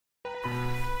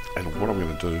And what I'm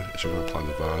going to do is I'm going to play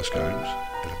the vase games,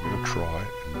 and I'm going to try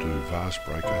and do vase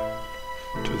breaker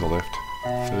to the left,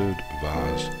 third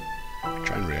vase,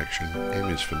 chain reaction, M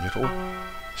is for metal,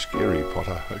 scary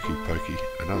potter, hokey pokey,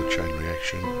 another chain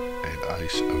reaction, and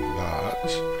ace of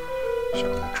vase. So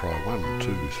I'm going to try 1,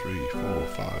 2, 3, 4,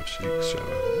 5, 6, 7,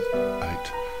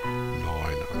 8, 9.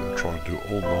 I'm going to try and do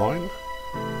all 9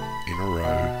 in a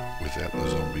row without the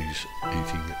zombies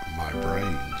eating my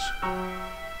brains.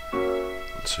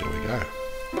 Let's see how we go.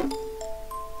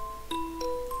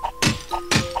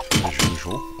 So as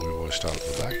usual, we always start at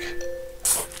the back.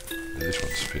 Now this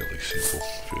one's fairly simple,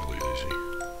 fairly easy.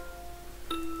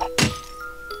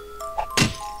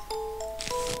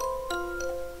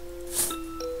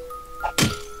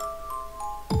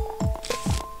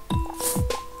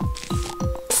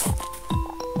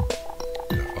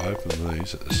 Open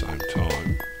these at the same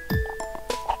time.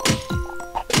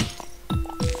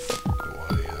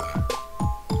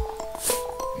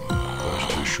 Those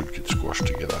two should get squashed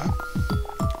together.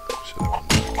 So that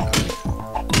one's okay.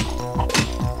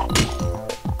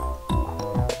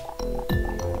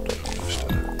 We'll do just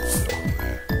that one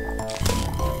there.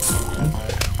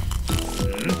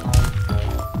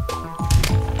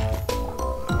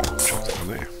 Chuck that one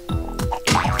there.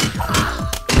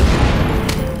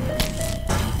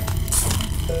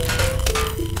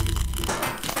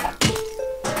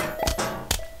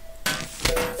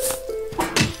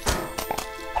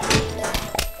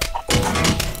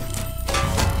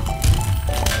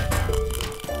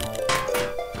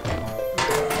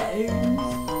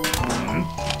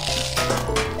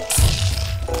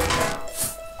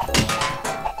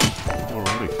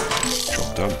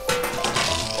 Done.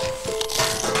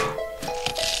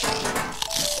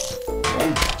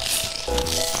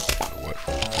 Wait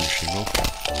for it finishing off.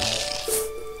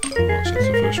 Right, so that's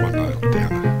the first one nailed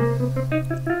down.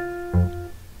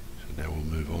 So now we'll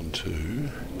move on to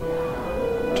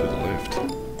the left.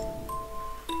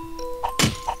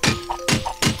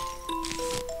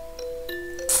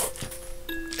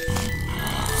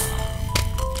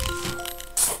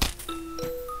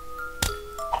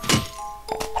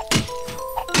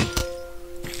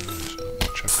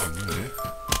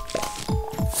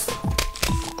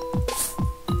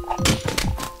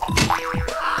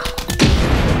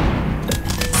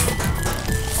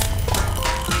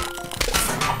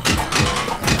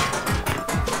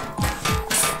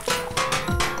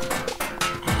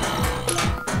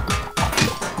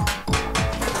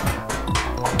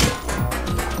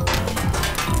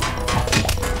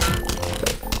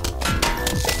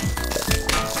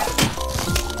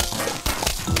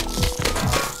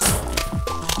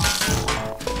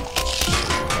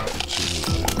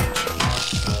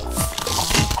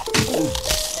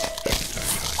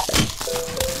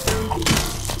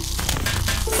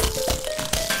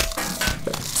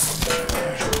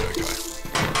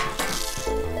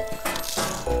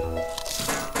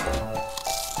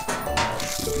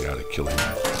 Kill him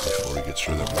before he gets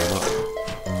through that warm-up.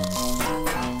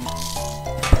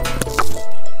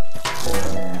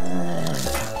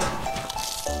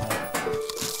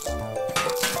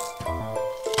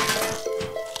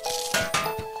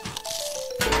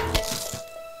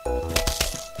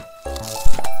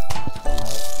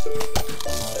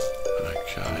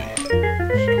 Okay,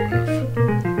 so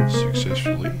we've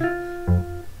successfully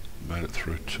made it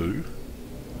through 2.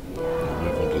 We'll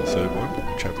move on to the third one,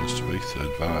 which happens to be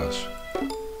third vase.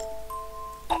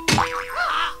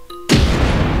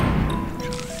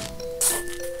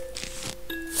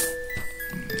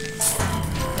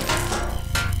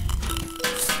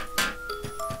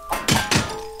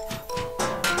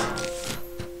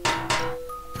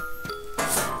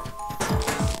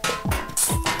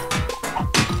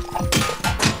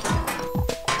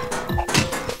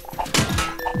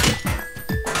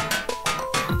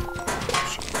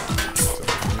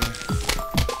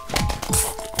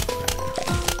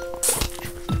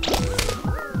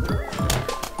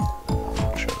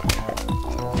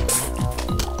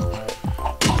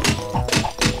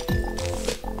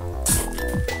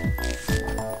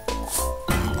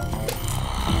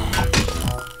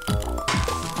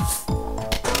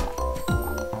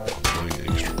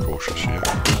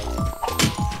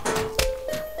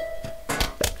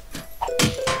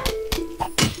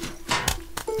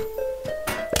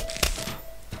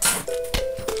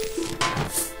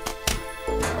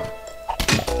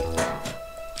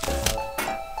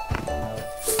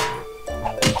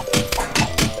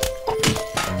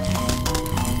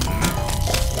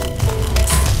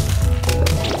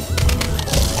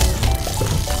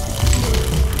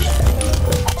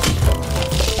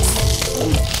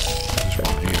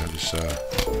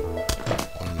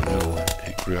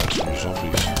 out some zombies.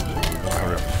 We've got to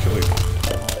hurry up and kill him.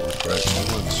 We'll create new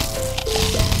ones.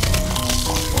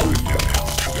 Oh, we can go now.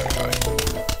 Should be okay.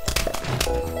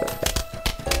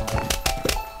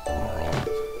 Alright.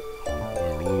 We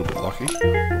were a little bit lucky. We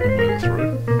made it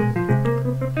through.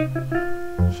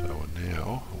 So now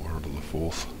we're on to the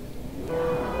fourth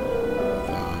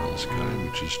Vase game,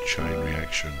 which is chain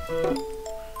reaction.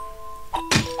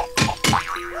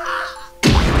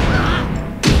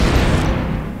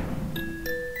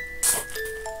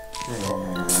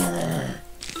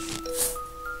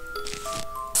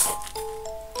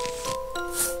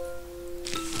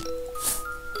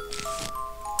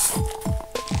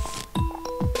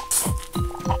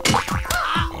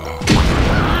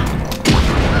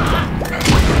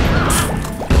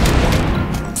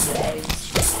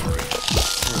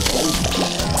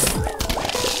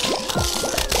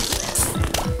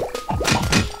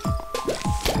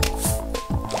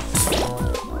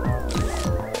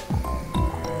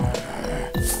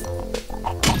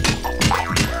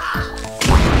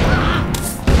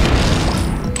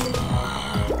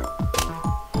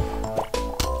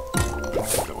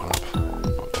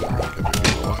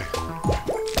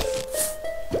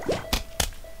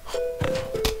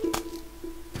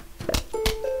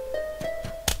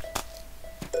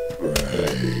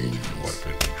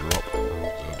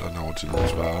 In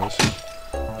this vase.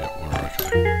 Yep, we're okay.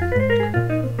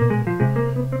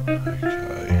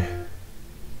 Okay.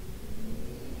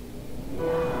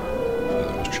 So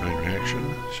that was chain reaction.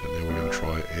 So now we're going to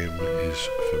try M is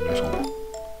for metal.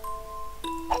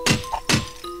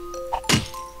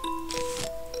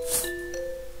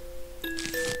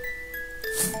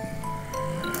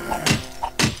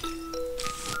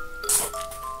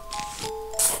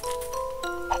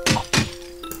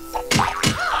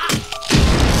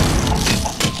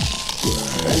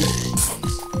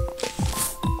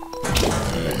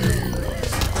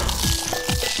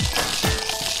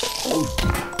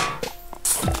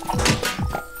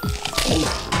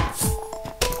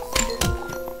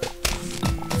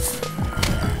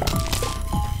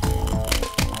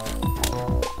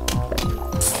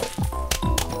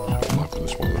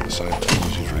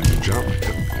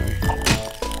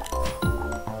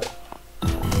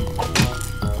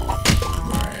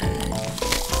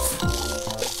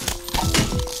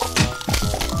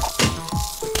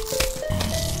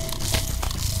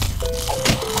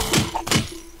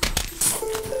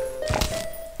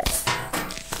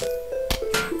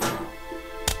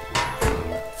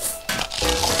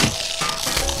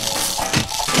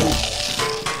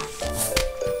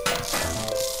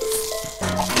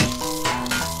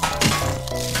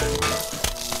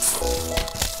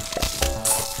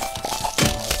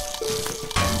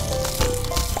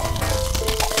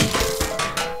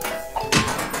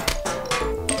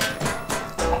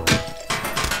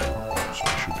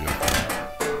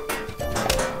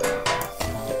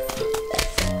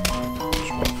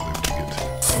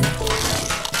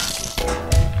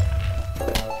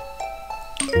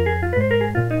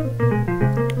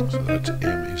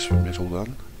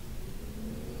 Done.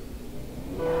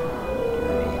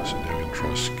 Alright, so now we're going to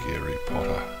try Scary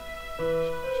Potter.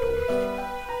 So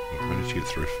we've managed to get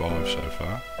through 5 so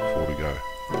far. 4 to go.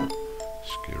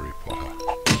 Scary Potter.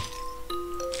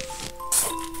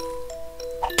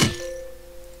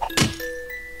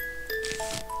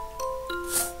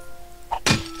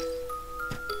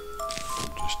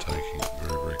 I'm just taking it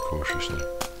very, very cautiously.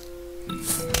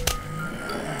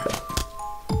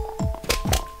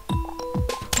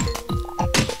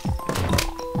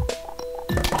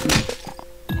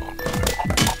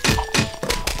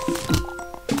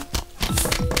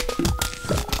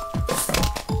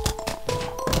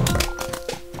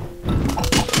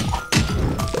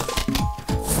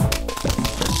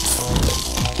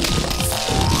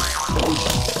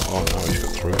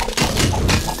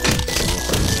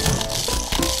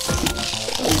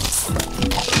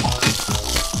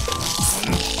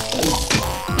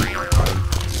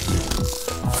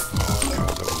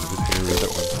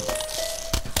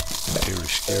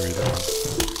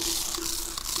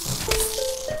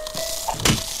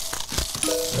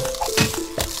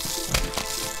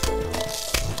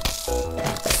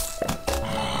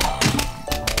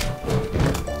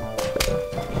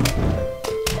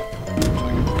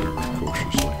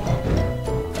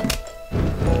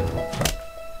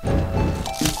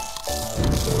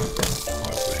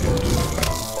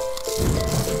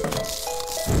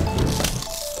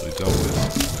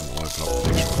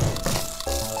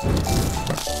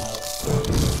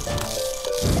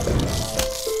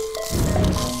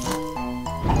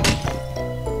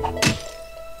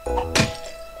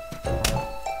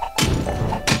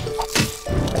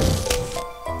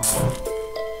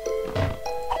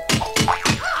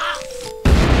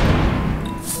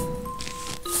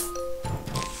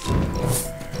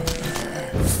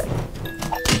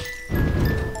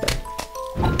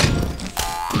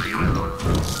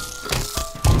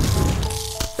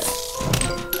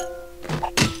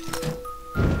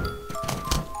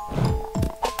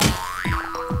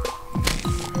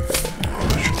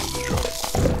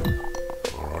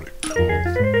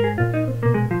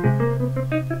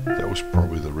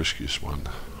 this one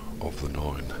of the 9.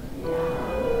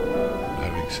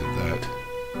 Having said that,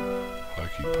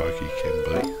 hokey pokey can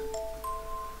be a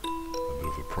bit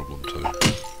of a problem too.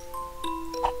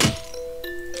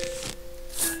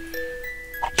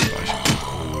 Just basically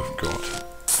all we've got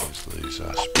is these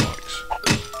spikes.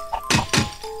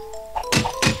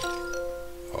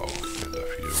 Oh, and a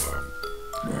few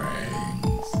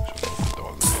brains. So I'll put that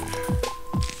one there.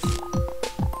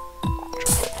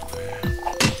 Drop that one there.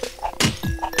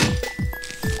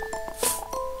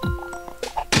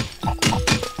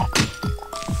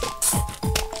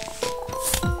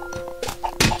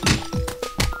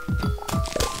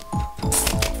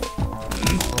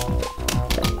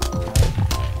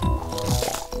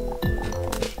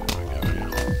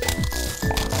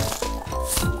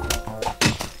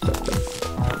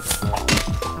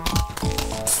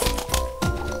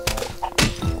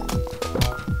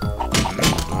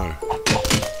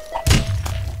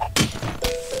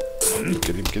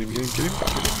 Get him.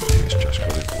 Yes, just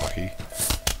got it lucky.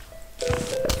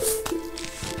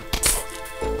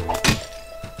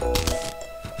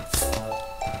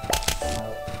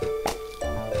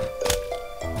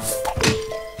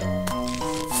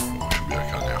 Should be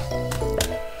okay now. So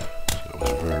that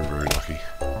was very, very lucky.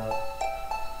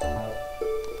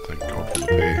 Thank God for the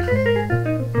pear.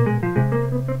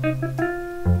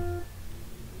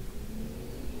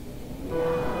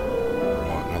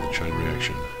 Right, another chain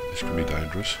reaction. This can be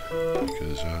dangerous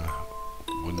because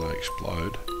when they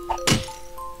explode,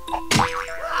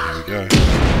 there we go.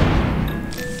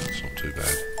 It's not too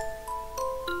bad.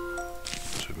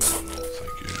 Not too bad at all,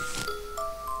 thank you.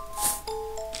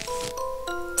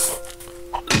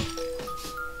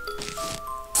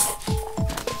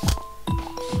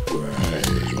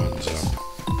 These ones,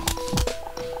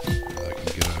 they can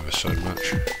get over so much.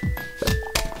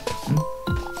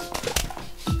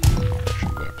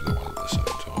 Should go up to the one at the same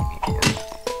time, not to worry.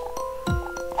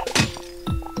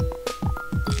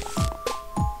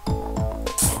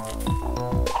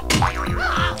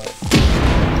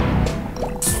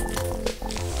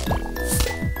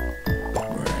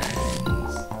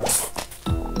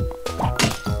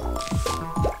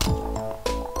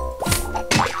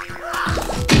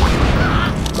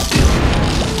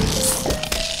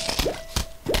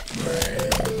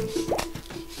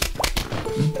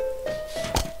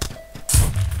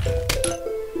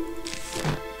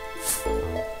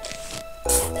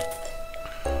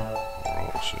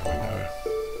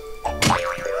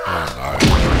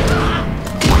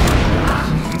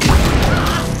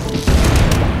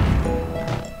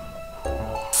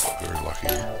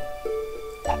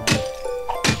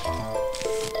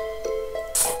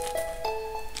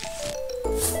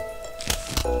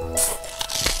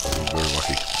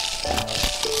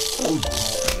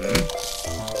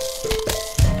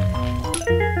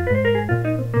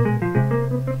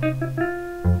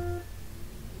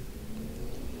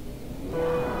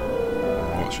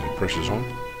 Pressure's on,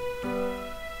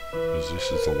 because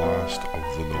this is the last of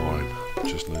the 9.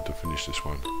 Just need to finish this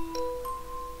one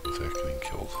without getting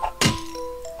killed.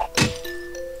 Okay,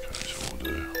 so we'll put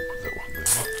that one there.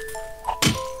 That one.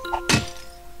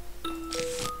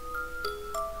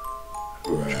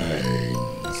 Okay.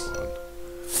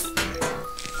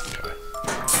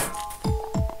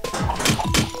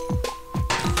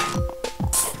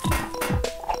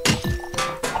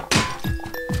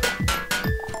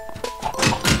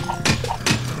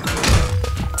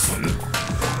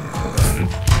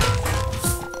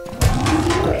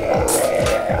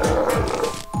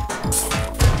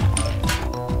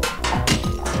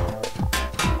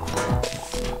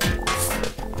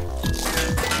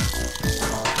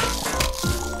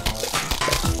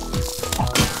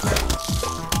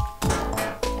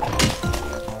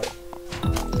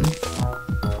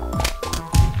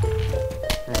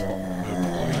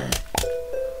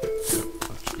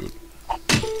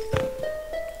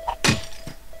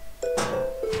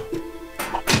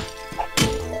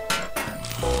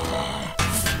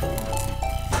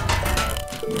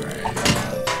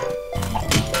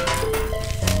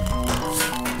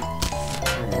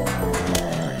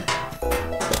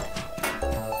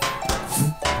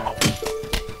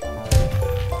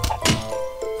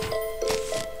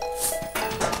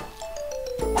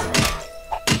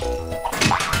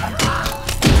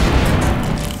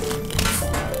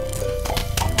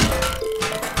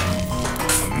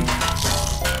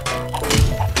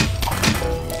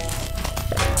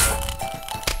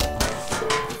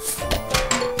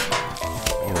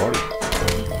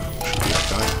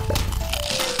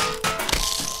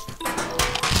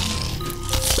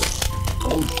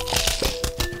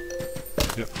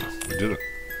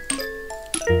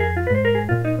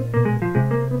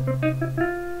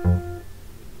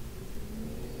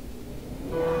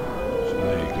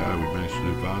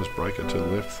 breaker to the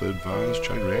left, third vase,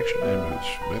 chain reaction, Emma's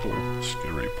metal,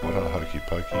 scary potter, hokey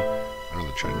pokey,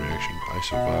 another chain reaction,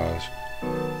 ace of vase,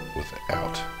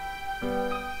 without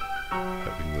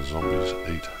having the zombies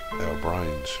eat our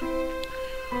brains.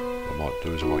 What I might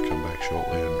do is I might come back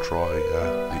shortly and try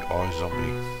the eye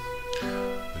zombie.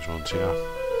 These ones here.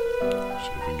 See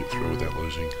if we can get through without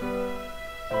losing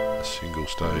a single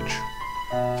stage.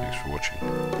 Thanks for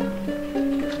watching.